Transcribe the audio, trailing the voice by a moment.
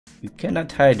You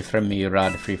cannot hide from me,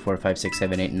 Rod 3, 4, 5, 6,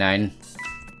 7, 8, 9.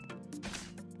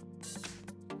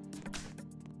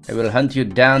 I will hunt you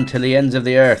down to the ends of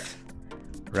the earth.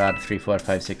 Rod 3, 4,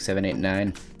 5, 6, 7, 8,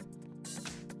 9.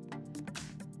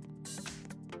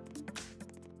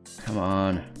 Come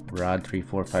on. Rod 3,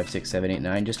 4, 5, 6, 7, 8,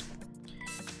 9. Just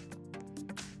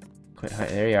quite high.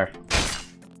 There you are.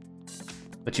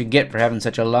 What you get for having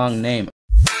such a long name.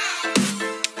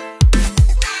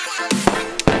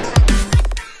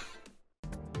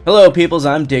 Hello peoples,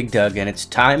 I'm DigDug and it's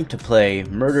time to play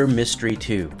Murder Mystery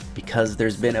 2 because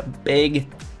there's been a big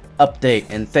update,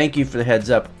 and thank you for the heads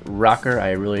up, Rocker.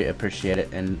 I really appreciate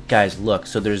it. And guys, look,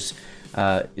 so there's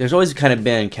always kind of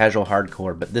been casual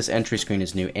hardcore, but this entry screen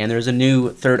is new, and there's a new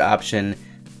third option,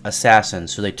 Assassin.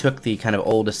 So they took the kind of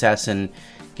old Assassin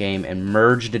game and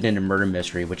merged it into Murder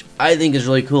Mystery, which I think is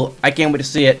really cool. I can't wait to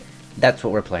see it. That's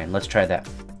what we're playing. Let's try that.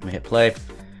 I'm gonna hit play.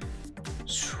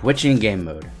 Switching game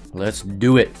mode. Let's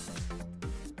do it.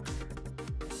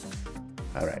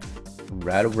 Alright.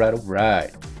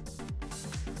 Alright.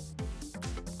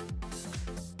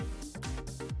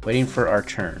 Waiting for our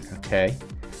turn, okay.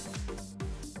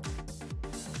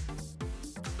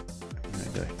 I'm gonna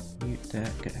go mute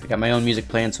that. Good. I got my own music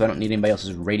playing, so I don't need anybody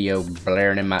else's radio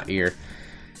blaring in my ear.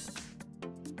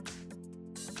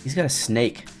 He's got a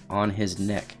snake on his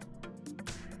neck.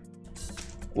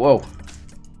 Whoa.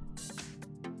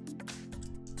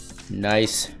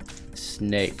 Nice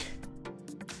snake.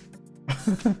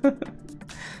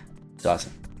 It's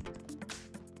awesome.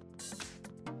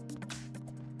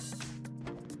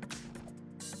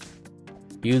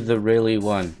 You the really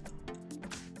one.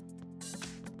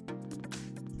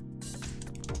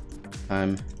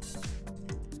 I'm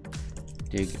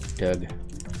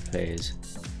DigDugPlays.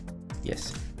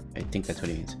 Yes, I think that's what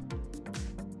he means.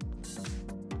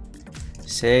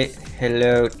 Say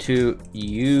hello to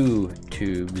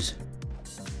YouTubes.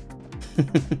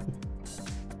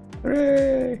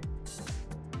 Hooray!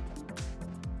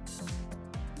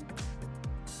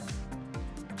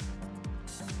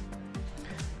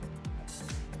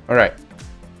 Alright.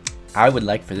 I would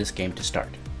like for this game to start.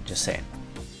 Just saying.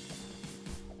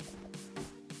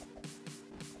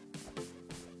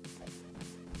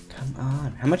 Come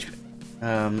on. How much...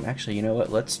 actually, you know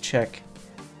what? Let's check...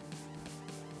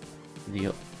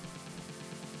 the...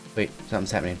 Wait,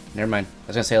 something's happening. Never mind. I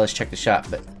was gonna say let's check the shop,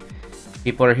 but...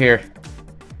 people are here.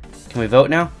 Can we vote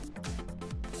now?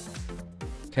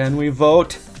 Can we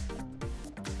vote?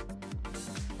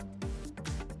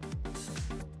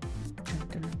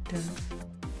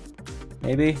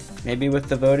 Maybe with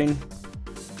the voting.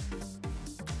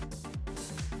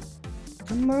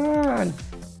 Come on.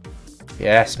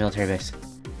 Yes, military base.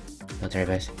 Military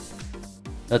base.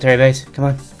 Military base. Come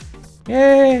on.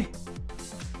 Yay!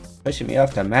 Pushing me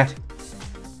off the mat.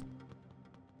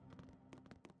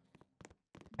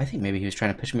 I think maybe he was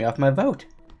trying to push me off my vote.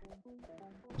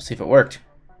 We'll see if it worked.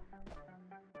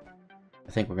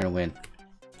 I think we're gonna win.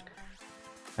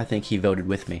 I think he voted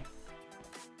with me.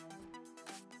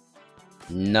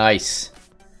 Nice.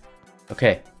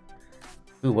 Okay.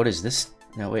 Ooh, what is this?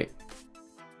 No, wait.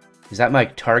 Is that my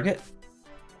target?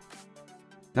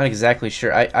 Not exactly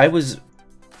sure. I was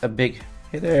a big...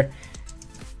 Hey there.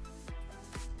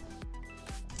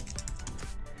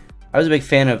 I was a big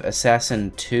fan of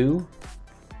Assassin 2.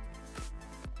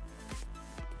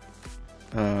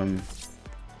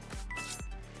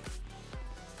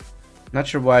 Not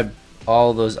sure why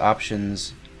all those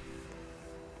options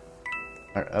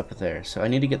are up there. So I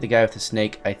need to get the guy with the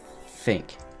snake, I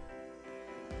think.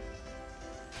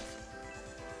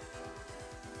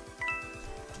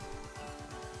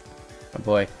 Oh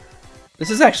boy. This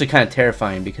is actually kind of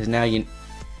terrifying because now you...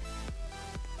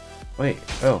 Wait,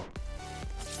 oh.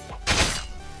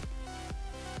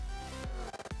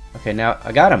 Okay, now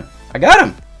I got him. I got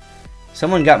him!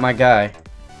 Someone got my guy.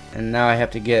 And now I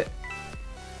have to get...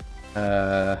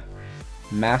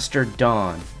 Master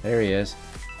Dawn. There he is.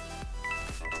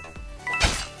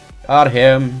 Got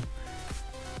him.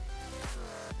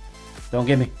 Don't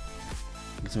get me.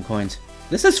 Get some coins.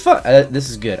 This is fun. This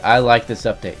is good. I like this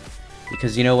update.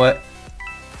 Because you know what?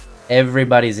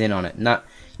 Everybody's in on it. Not,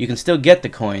 you can still get the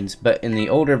coins, but in the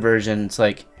older version, it's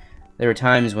like there were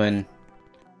times when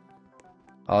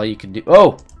all you could do...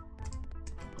 Oh!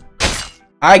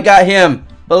 I got him!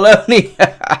 Baloney!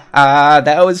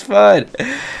 That was fun!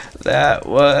 That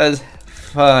was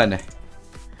fun.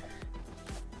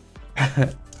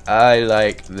 I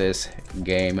like this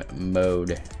game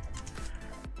mode.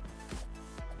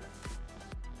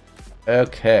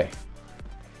 Okay.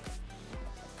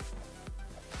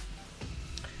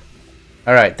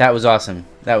 Alright, that was awesome.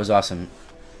 That was awesome.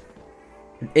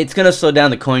 It's gonna slow down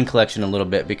the coin collection a little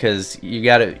bit because you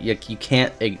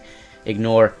can't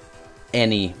ignore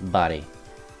anybody.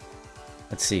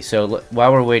 Let's see. So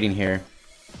while we're waiting here,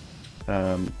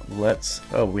 oh,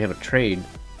 we have a trade.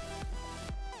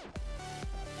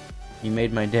 You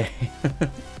made my day.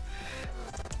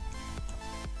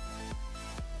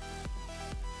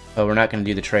 Oh, we're not gonna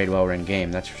do the trade while we're in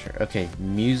game. That's for sure. Okay,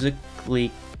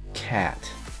 musically cat.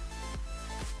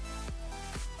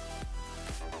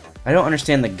 I don't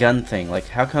understand the gun thing. Like,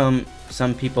 how come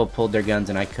some people pulled their guns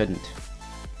and I couldn't?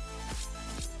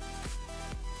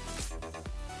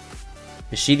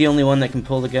 Is she the only one that can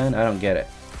pull the gun? I don't get it.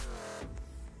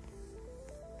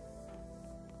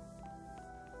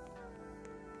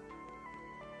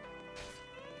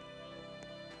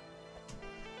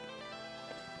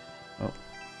 Oh.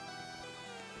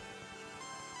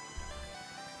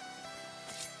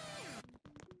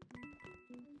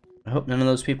 I hope none of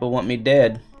those people want me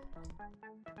dead.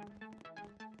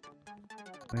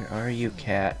 Where are you,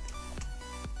 cat?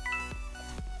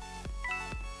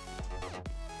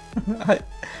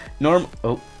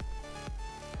 Oh.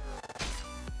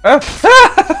 Oh!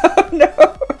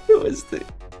 No! It was the...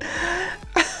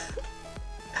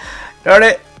 Darn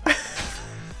it!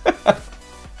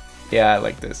 Yeah, I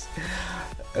like this.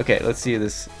 Okay, let's see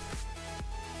this.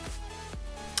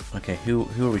 Okay, who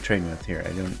are we trading with here?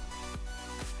 I don't...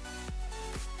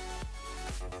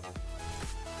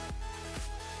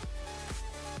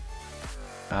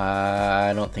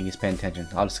 I don't think he's paying attention.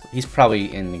 He's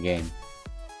probably in the game.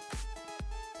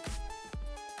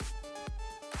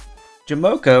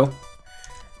 Jomoko.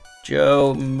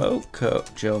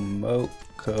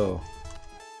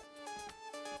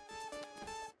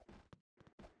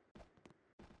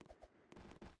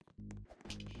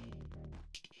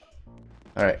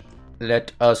 Alright,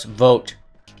 let us vote.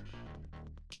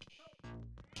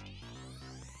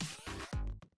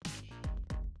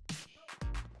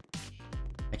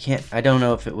 I don't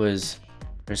know if it was...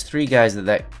 There's 3 guys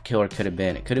that killer could have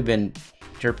been. It could have been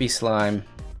Derpy Slime.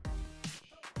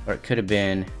 Or it could have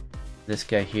been this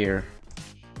guy here.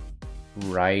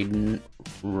 Reedar.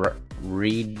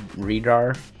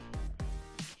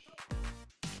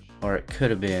 Or it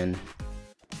could have been...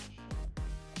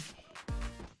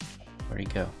 Where'd he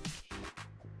go?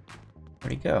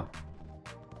 Where'd he go?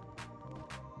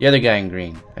 The other guy in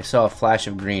green. I saw a flash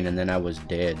of green and then I was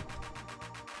dead.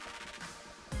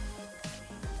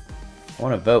 I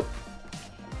want to vote.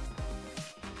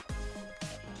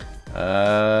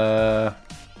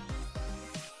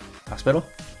 Hospital?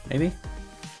 Maybe?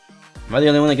 Am I the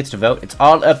only one that gets to vote? It's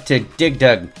all up to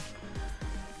DigDug.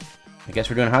 I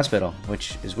guess we're doing hospital,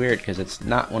 which is weird because it's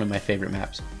not one of my favorite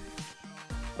maps.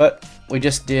 But we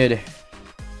just did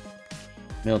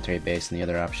military base and the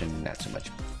other option, not so much.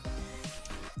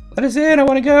 Let us in, I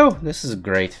want to go! This is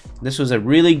great. This was a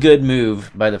really good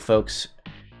move by the folks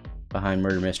behind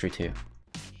Murder Mystery 2.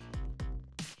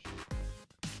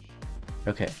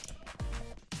 Okay.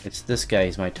 It's this guy,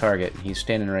 he's my target. He's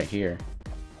standing right here.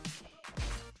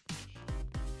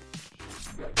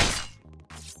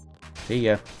 See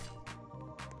ya.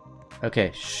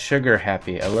 Okay, Sugar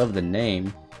Happy. I love the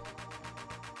name.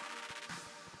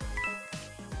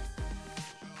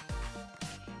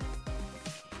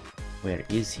 Where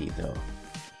is he, though?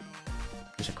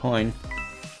 There's a coin.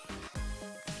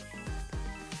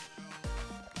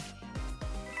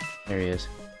 There he is.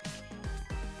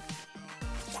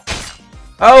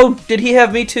 Oh, did he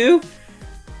have me too?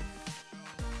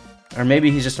 Or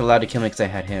maybe he's just allowed to kill me because I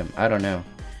had him. I don't know.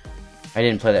 I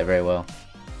didn't play that very well.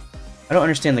 I don't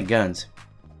understand the guns.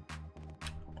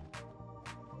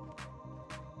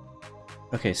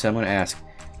 Okay, so I'm gonna ask,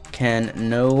 can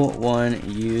no one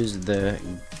use the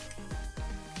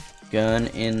gun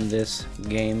in this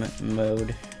game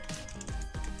mode?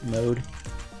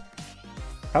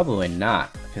 Probably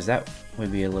not, because that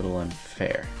would be a little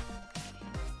unfair.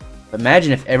 But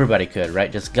imagine if everybody could, right?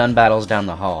 Just gun battles down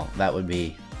the hall. That would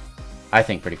be, I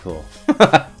think, pretty cool.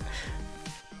 Oh,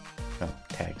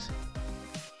 tags.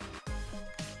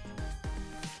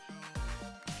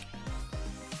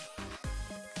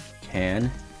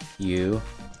 Can you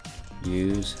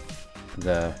use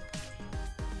the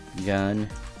gun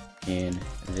in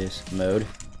this mode?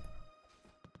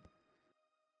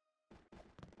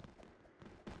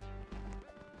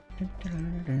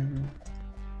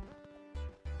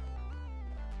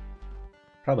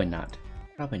 Probably not.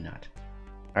 Probably not.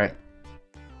 Alright.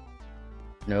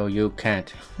 No, you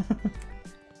can't.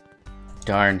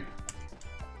 Darn.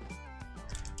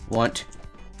 Want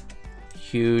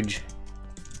huge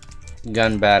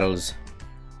gun battles.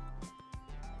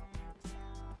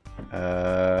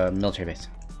 Military base.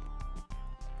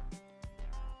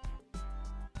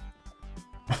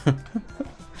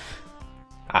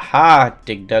 Aha!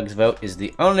 Dig Dug's vote is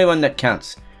the only one that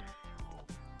counts.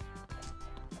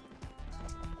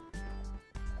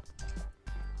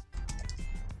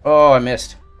 Oh, I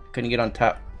missed. Couldn't get on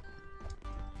top.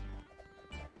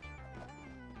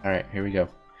 Alright, here we go.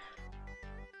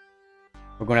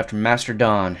 We're going after Master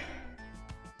Dawn.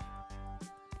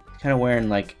 Kind of wearing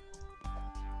like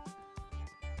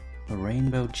a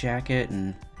rainbow jacket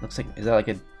and looks like, is that like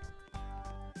a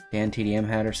Dan TDM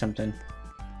hat or something?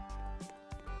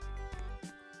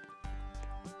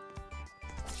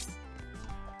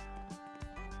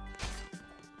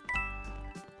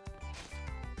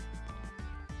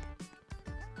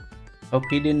 Hope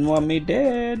he didn't want me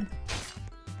dead.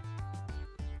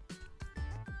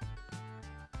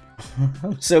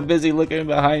 I'm so busy looking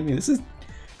behind me. This is...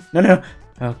 No.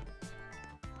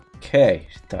 Okay.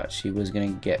 Thought she was gonna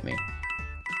get me.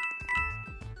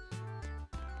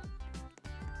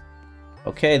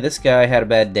 Okay, this guy had a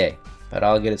bad day, but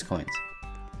I'll get his coins.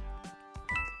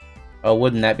 Oh,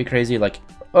 wouldn't that be crazy? Like,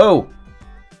 oh!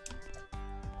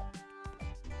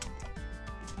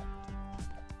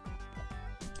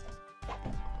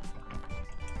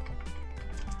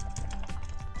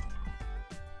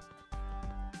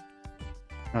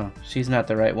 Oh, she's not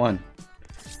the right one.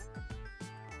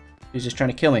 She's just trying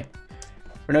to kill me.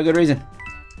 For no good reason.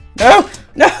 No!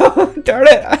 No! Darn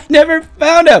it! I never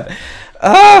found him!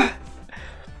 Ah!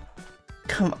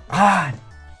 Come on!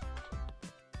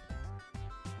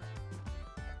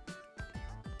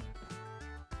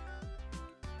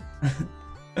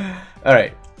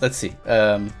 Alright, let's see.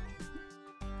 What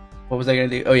was I gonna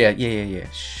do? Oh yeah.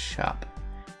 Shop.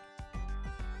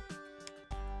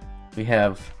 We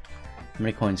have... How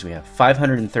many coins do we have?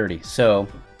 530. So...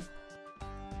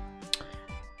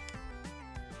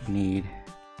 we need...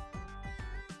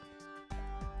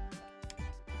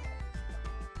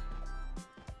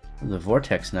 the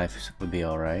vortex knife would be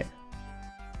alright.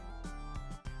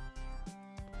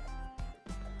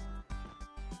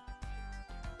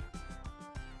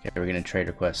 Okay, we're gonna trade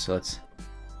requests, so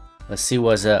let's see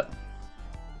what's up.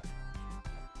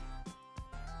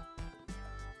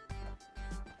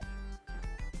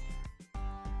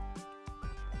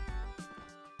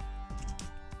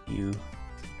 You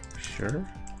sure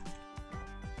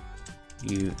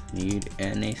you need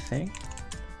anything?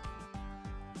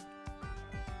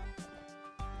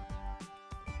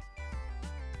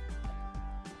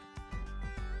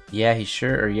 Yeah, he's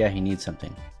sure, or yeah, he needs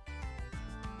something.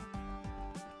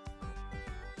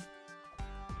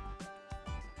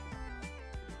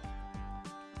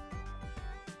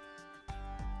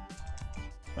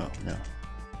 Oh, no.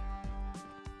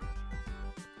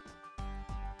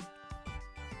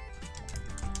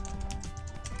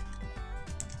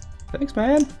 Thanks,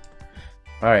 man.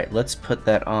 Alright, let's put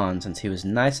that on. Since he was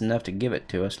nice enough to give it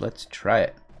to us, let's try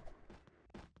it.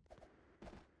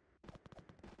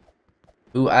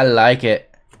 Ooh, I like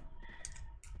it.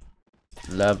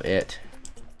 Love it.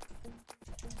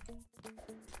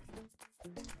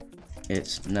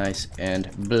 It's nice and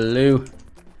blue.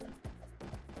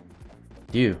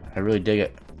 Ew, I really dig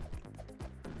it.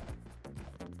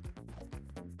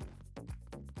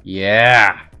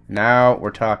 Yeah! Now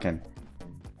we're talking.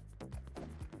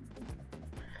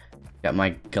 Got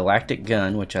my galactic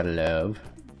gun, which I love.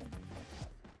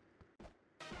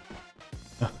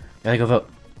 Oh, gotta go vote.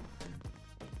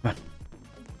 Come on.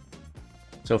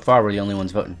 So far, we're the only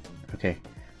ones voting. Okay.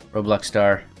 Roblox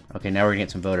star. Okay, now we're gonna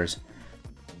get some voters.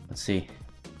 Let's see.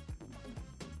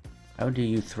 How do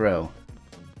you throw?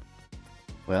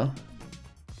 Well,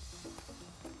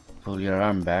 pull your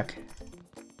arm back.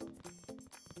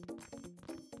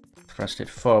 Thrust it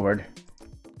forward.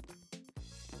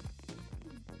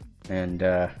 And,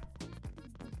 a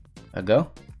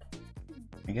go,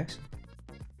 I guess.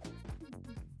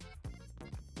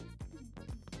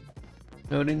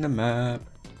 Loading the map.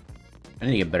 I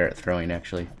need to get better at throwing,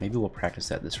 actually. Maybe we'll practice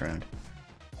that this round.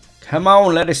 Come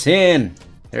on, let us in!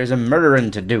 There's a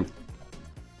murdering to do.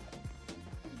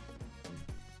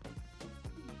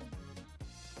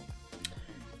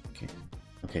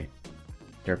 Okay.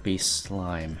 Derpy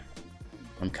slime.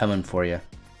 I'm coming for you.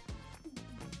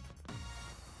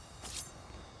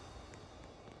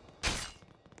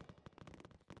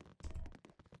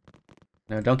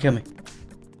 No, don't kill me.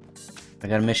 I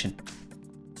got a mission.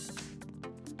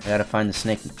 I gotta find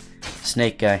the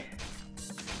snake guy.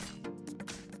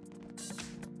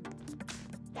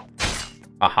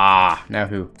 Aha! Now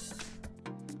who?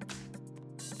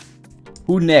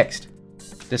 Who next?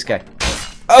 This guy.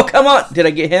 Oh, come on! Did I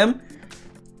get him?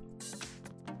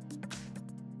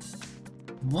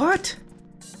 What?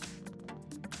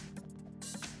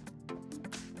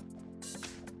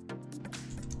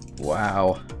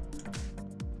 Wow.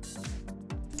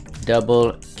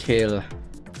 Double kill.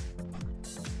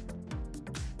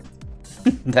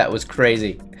 That was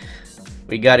crazy.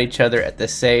 We got each other at the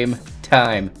same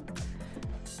time.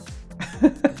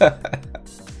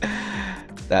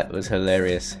 That was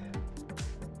hilarious.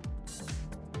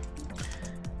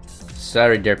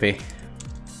 Sorry, Derpy.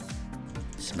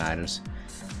 Smiles.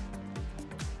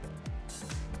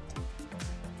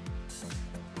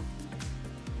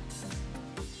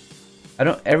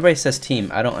 Everybody says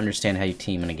team. I don't understand how you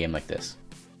team in a game like this.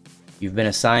 You've been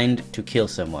assigned to kill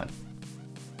someone.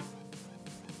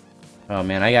 Oh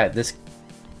man, I got this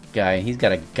guy. He's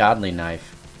got a godly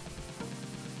knife.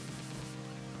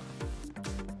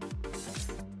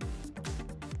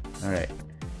 Alright.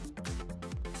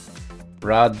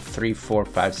 Rod 3, 4,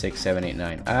 5, 6, 7, 8,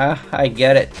 9. Ah, I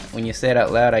get it. When you say it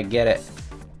out loud, I get it.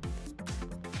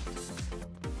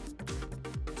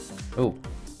 Oh.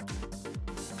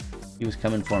 He was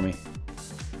coming for me.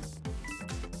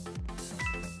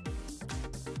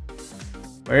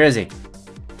 Where is he?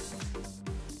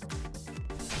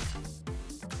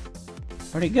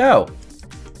 Where'd he go?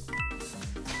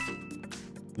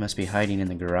 He must be hiding in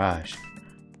the garage.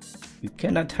 You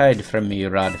cannot hide from me,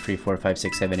 Rod 3, 4, 5,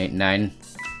 6, 7, 8, 9.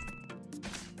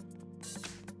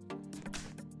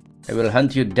 I will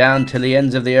hunt you down to the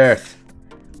ends of the earth.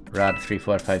 Rod 3,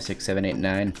 4, 5, 6, 7, 8,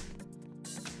 9.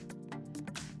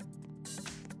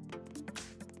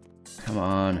 Come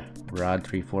on, Rod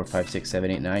 3, 4, 5, 6,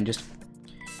 7, 8, 9. Just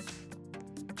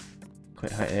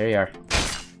quit hiding. There you are.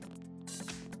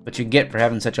 What you get for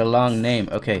having such a long name.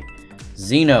 Okay,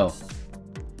 Zeno.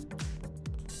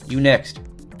 You next,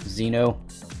 Zeno.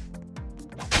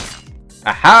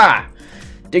 Aha!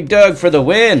 DigDug for the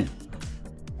win!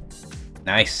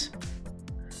 Nice.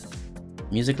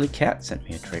 Musically Cat sent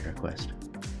me a trade request.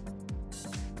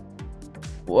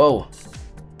 Whoa.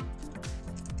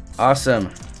 Awesome.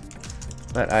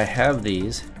 But I have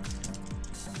these.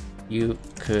 You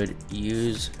could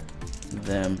use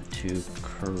them to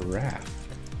craft.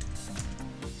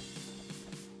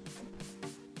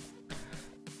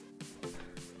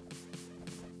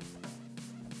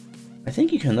 I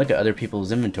think you can look at other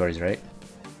people's inventories, right?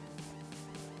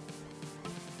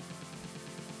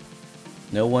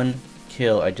 No one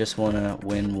kill. I just want to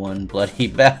win one bloody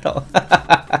battle.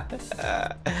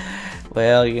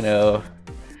 Well, you know.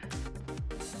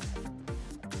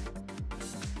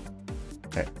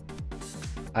 Alright.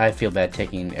 I feel bad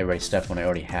taking everybody's stuff when I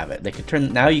already have it. They could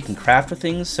turn. Now you can craft with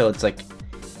things, so it's like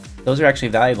those are actually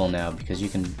valuable now because you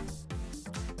can.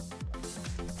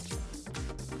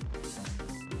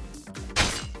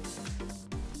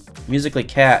 Musically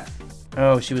Cat.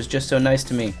 Oh, she was just so nice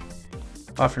to me.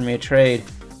 Offered me a trade.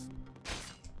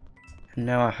 And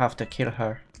now I have to kill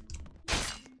her.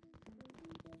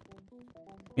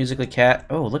 Musically Cat.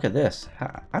 Oh, look at this.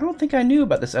 I don't think I knew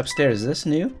about this upstairs. Is this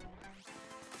new?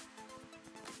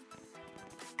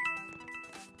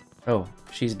 Oh,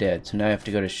 she's dead. So now I have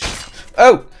to go to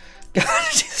oh!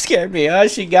 God, she scared me. Oh,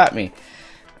 she got me.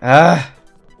 Ah.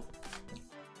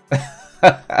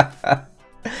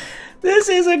 This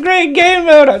is a great game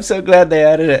mode. I'm so glad they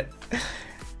added it.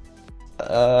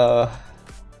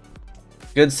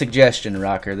 Good suggestion,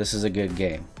 Rocker. This is a good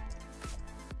game.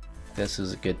 This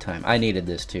is a good time. I needed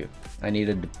this too. I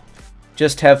needed to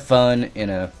just have fun in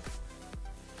a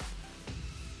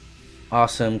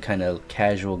awesome kind of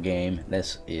casual game.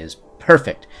 This is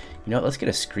perfect. You know what? Let's get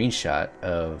a screenshot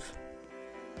of...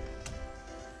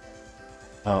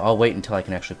 Oh, I'll wait until I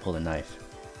can actually pull the knife.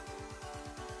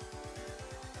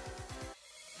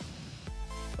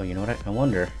 Oh, you know what? I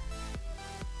wonder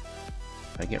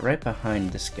if I get right behind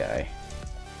this guy.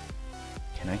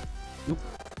 Can I? Oop,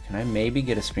 can I maybe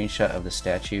get a screenshot of the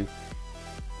statue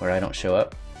where I don't show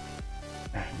up?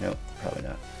 No, probably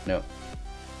not. No,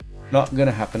 not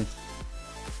gonna happen.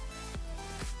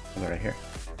 I'll go right here.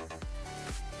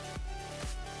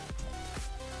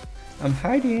 I'm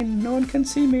hiding. No one can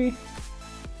see me.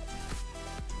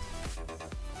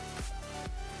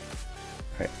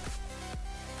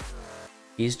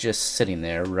 He's just sitting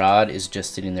there. Rod is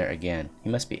just sitting there again. He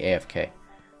must be AFK.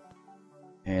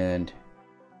 And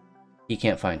he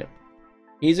can't find him.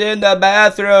 He's in the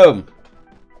bathroom!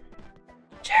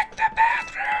 Check the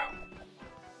bathroom!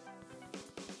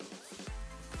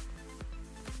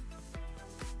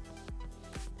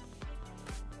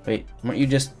 Wait, weren't you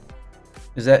just...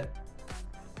 Is that...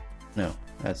 No,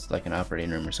 that's like an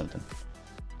operating room or something.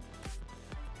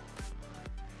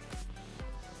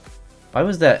 Why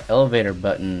was that elevator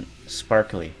button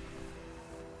sparkly?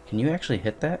 Can you actually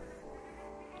hit that?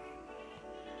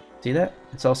 See that?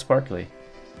 It's all sparkly.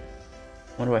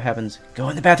 Wonder what happens. Go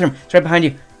in the bathroom! It's right behind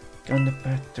you! Go in the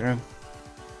bathroom.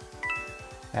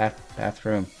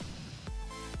 Bathroom.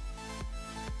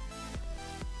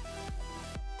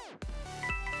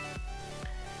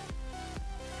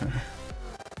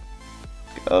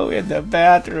 Go in the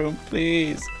bathroom,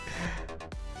 please.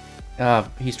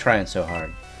 He's trying so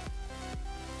hard.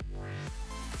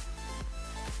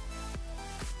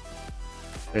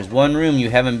 There's one room you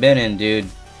haven't been in, dude.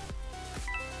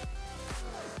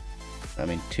 I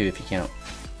mean, two if you count.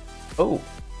 Oh!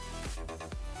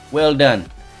 Well done.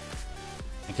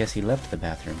 I guess he left the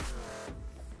bathroom.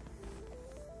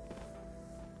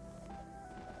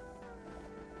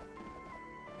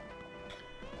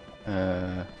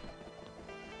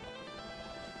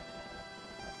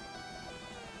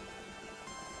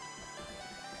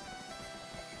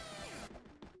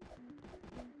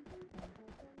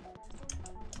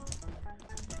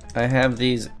 I have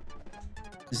these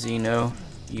Xeno.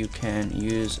 You can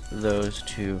use those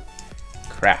to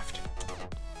craft.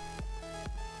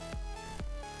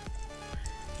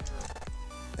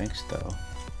 Thanks, though.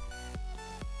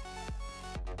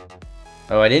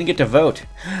 Oh, I didn't get to vote.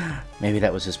 Maybe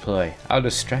that was his ploy. I'll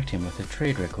distract him with a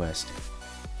trade request.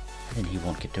 And he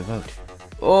won't get to vote.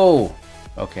 Oh!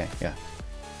 Okay, yeah.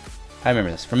 I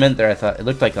remember this. For a minute there, I thought it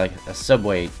looked like a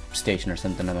subway station or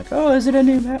something. I'm like, oh, is it a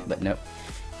new map? But no,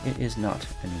 it is not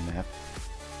a new map.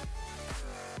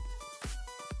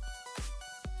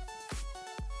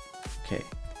 Okay,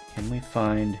 can we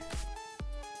find...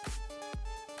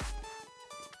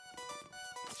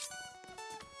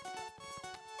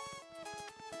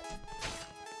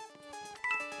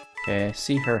 Okay, I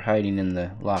see her hiding in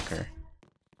the locker.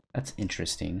 That's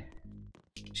interesting.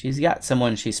 She's got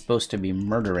someone she's supposed to be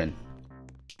murdering.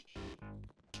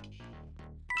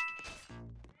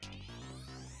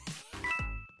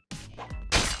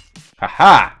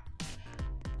 Haha!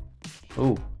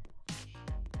 Ooh.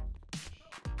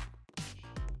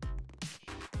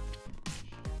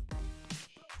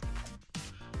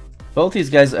 Both these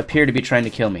guys appear to be trying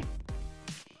to kill me.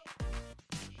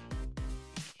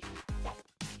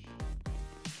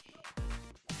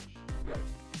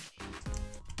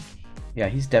 Yeah,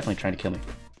 he's definitely trying to kill me.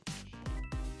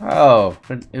 Oh,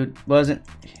 but it wasn't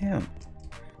him.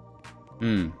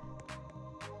 Hmm.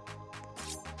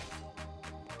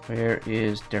 Where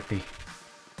is Derpy?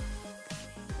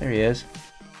 There he is.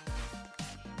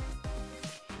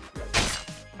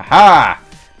 Aha!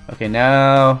 Okay,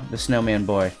 now the snowman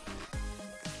boy.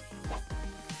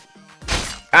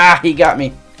 Ah, he got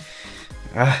me.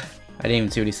 Ah, I didn't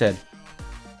even see what he said.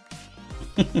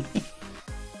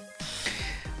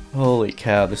 Holy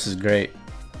cow, this is great.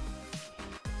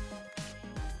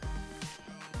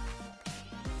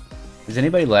 Is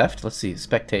anybody left? Let's see,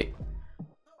 spectate.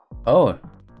 Oh,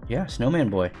 yeah, snowman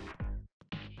boy.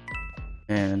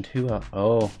 And who else?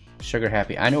 Oh, Sugar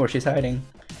Happy. I know where she's hiding.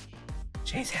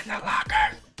 She's in the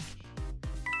locker.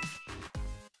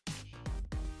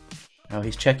 Oh,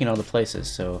 he's checking all the places,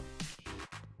 so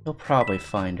he'll probably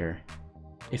find her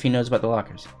if he knows about the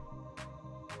lockers.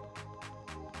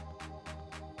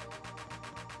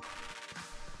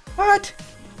 What?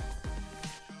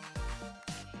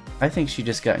 I think she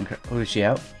just got oh, is she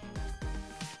out?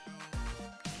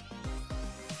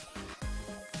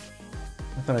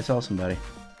 I thought I saw somebody.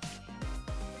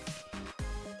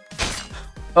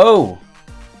 Oh!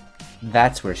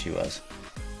 That's where she was.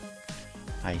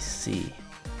 I see.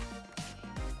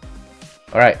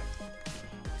 Alright.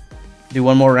 Do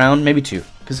one more round, maybe two,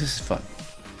 because this is fun.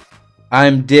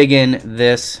 I'm digging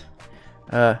this.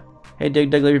 Hey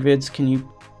DigDugPlays vids, can you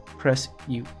press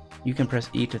you can press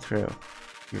E to throw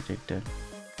your DigDug.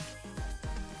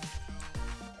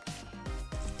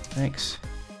 Thanks.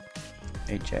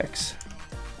 Ajax.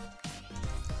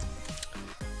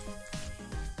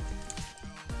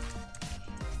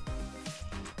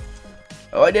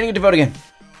 Oh, I didn't get to vote again.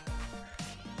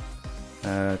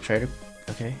 Trader.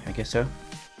 Okay, I guess so.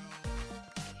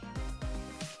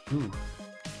 Ooh.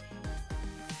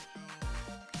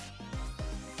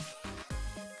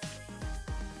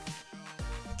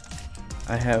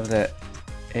 I have that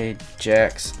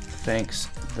Ajax. Thanks,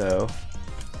 though.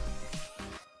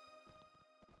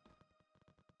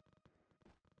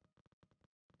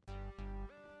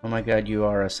 Oh my god, you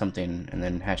are a something, and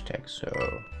then hashtag,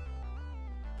 so...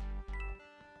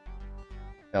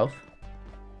 Elf?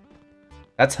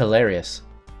 That's hilarious.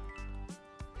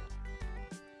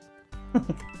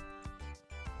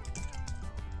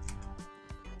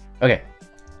 Okay.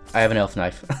 I have an elf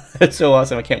knife. That's so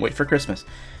awesome, I can't wait for Christmas.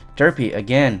 Derpy,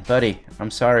 again, buddy.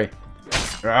 I'm sorry.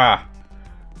 Ah.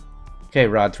 Okay,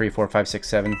 Rod 3, 4, 5, 6,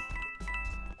 7.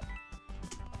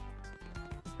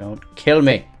 Don't kill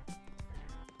me.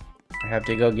 I have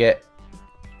to go get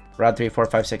Rod 3, 4,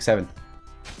 5, 6, 7.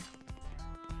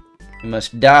 He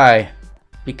must die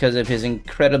because of his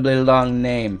incredibly long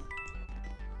name.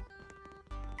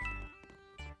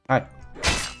 Hi.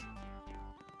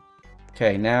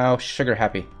 Okay, now Sugar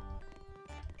Happy.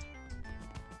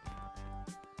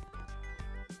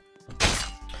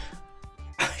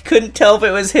 I couldn't tell if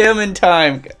it was him in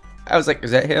time. I was like,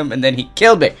 is that him? And then he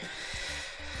killed me.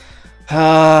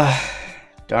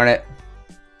 Darn it.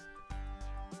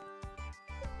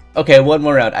 Okay, one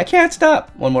more round. I can't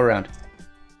stop. One more round.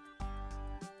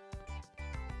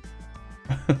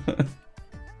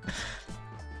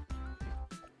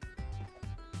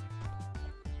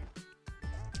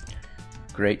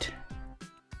 Great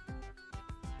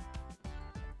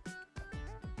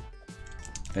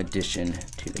addition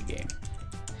to the game.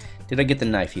 Did I get the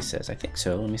knife, he says? I think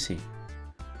so. Let me see.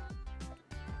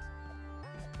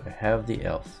 I have the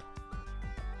elf.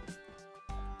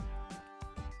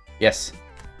 Yes.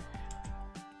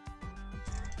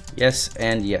 Yes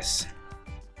and yes.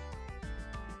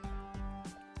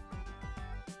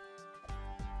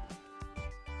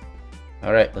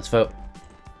 Alright, let's vote.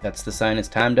 That's the sign. It's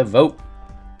time to vote.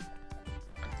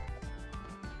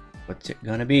 What's it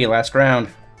gonna be? Last round.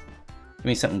 Give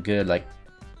me something good like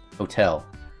hotel.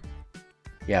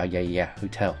 Yeah.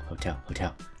 Hotel.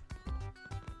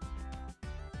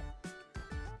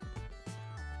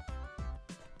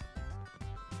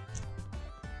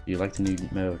 Do you like the new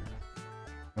mode?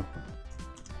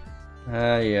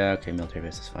 Yeah, okay, military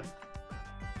base is fine.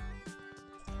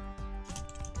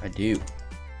 I do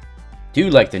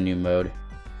like the new mode.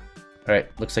 Alright,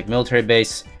 looks like military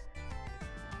base.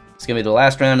 It's gonna be the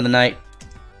last round of the night.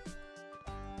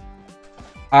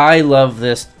 I love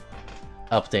this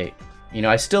update. You know,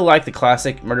 I still like the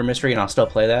classic murder mystery and I'll still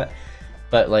play that.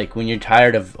 But like when you're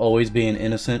tired of always being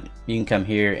innocent, you can come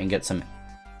here and get some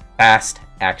fast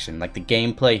action. Like the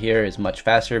gameplay here is much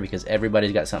faster because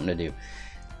everybody's got something to do.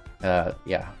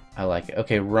 Yeah, I like it.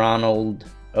 Okay, Ronaldo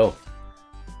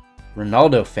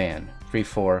fan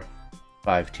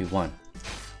 34521.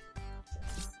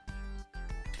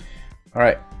 All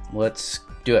right, let's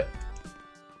do it.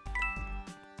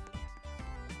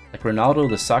 Like Ronaldo,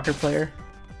 the soccer player.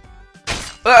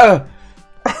 I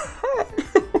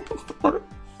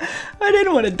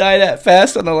didn't want to die that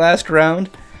fast on the last round.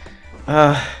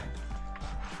 I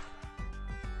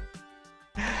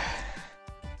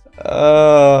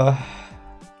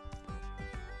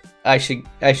should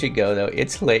go though.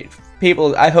 It's late.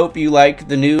 People, I hope you like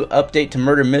the new update to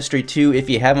Murder Mystery 2. If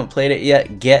you haven't played it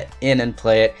yet, get in and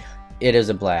play it. It is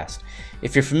a blast.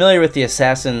 If you're familiar with the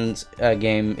Assassins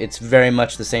game, it's very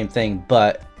much the same thing,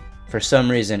 but for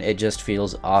some reason it just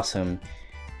feels awesome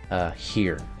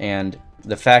here. And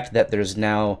the fact that there's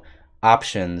now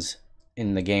options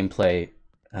in the gameplay,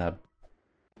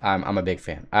 I'm a big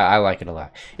fan. I like it a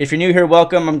lot. If you're new here,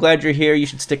 welcome. I'm glad you're here. You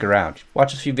should stick around.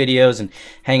 Watch a few videos and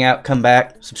hang out, come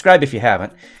back. Subscribe if you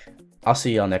haven't. I'll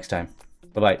see you all next time.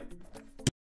 Bye-bye.